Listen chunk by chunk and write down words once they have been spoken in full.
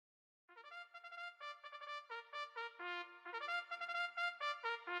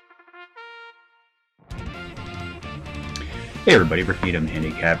Hey everybody, Rick Needham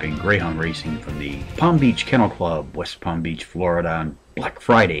handicapping greyhound racing from the Palm Beach Kennel Club, West Palm Beach, Florida on Black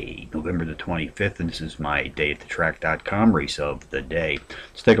Friday, November the 25th, and this is my dayatthetrack.com race of the day.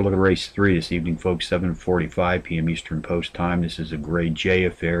 Let's take a look at race 3 this evening, folks, 7:45 p.m. Eastern Post Time. This is a grade J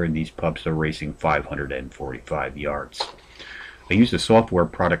affair, and these pups are racing 545 yards. I use a software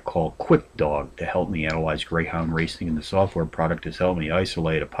product called QuickDog to help me analyze greyhound racing, and the software product has helped me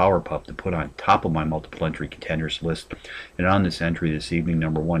isolate a power pup to put on top of my multiple entry contenders list. And on this entry this evening,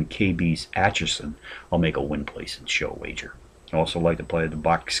 number 1, KB's Atchison, I'll make a win, place, and show wager. I also like to play the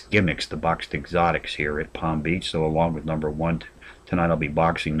box gimmicks, the boxed exotics here at Palm Beach, so along with number 1, tonight I'll be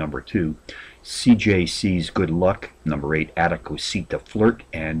boxing number 2, CJC's Good Luck, number 8, Atacosita Flirt,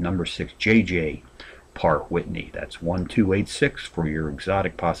 and number 6, JJ Par Whitney. That's 1286 for your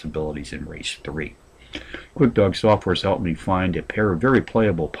exotic possibilities in race 3. QuickDog software has helped me find a pair of very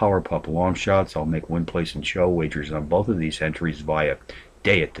playable power pup long shots. I'll make win, place, and show wagers on both of these entries via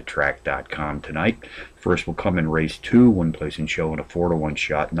dayatthetrack.com tonight. First will come in race 2, win, place, and show in a 4-to-1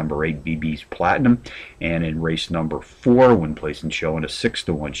 shot, number 8, BB's Platinum, and in race number 4, win, place, and show in a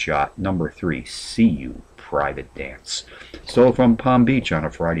 6-to-1 shot, number 3, CU Private Dance. So from Palm Beach on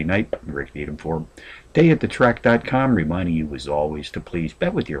a Friday night, Rick Needham for dayatthetrack.com, reminding you as always to please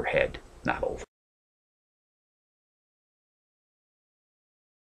bet with your head, not over.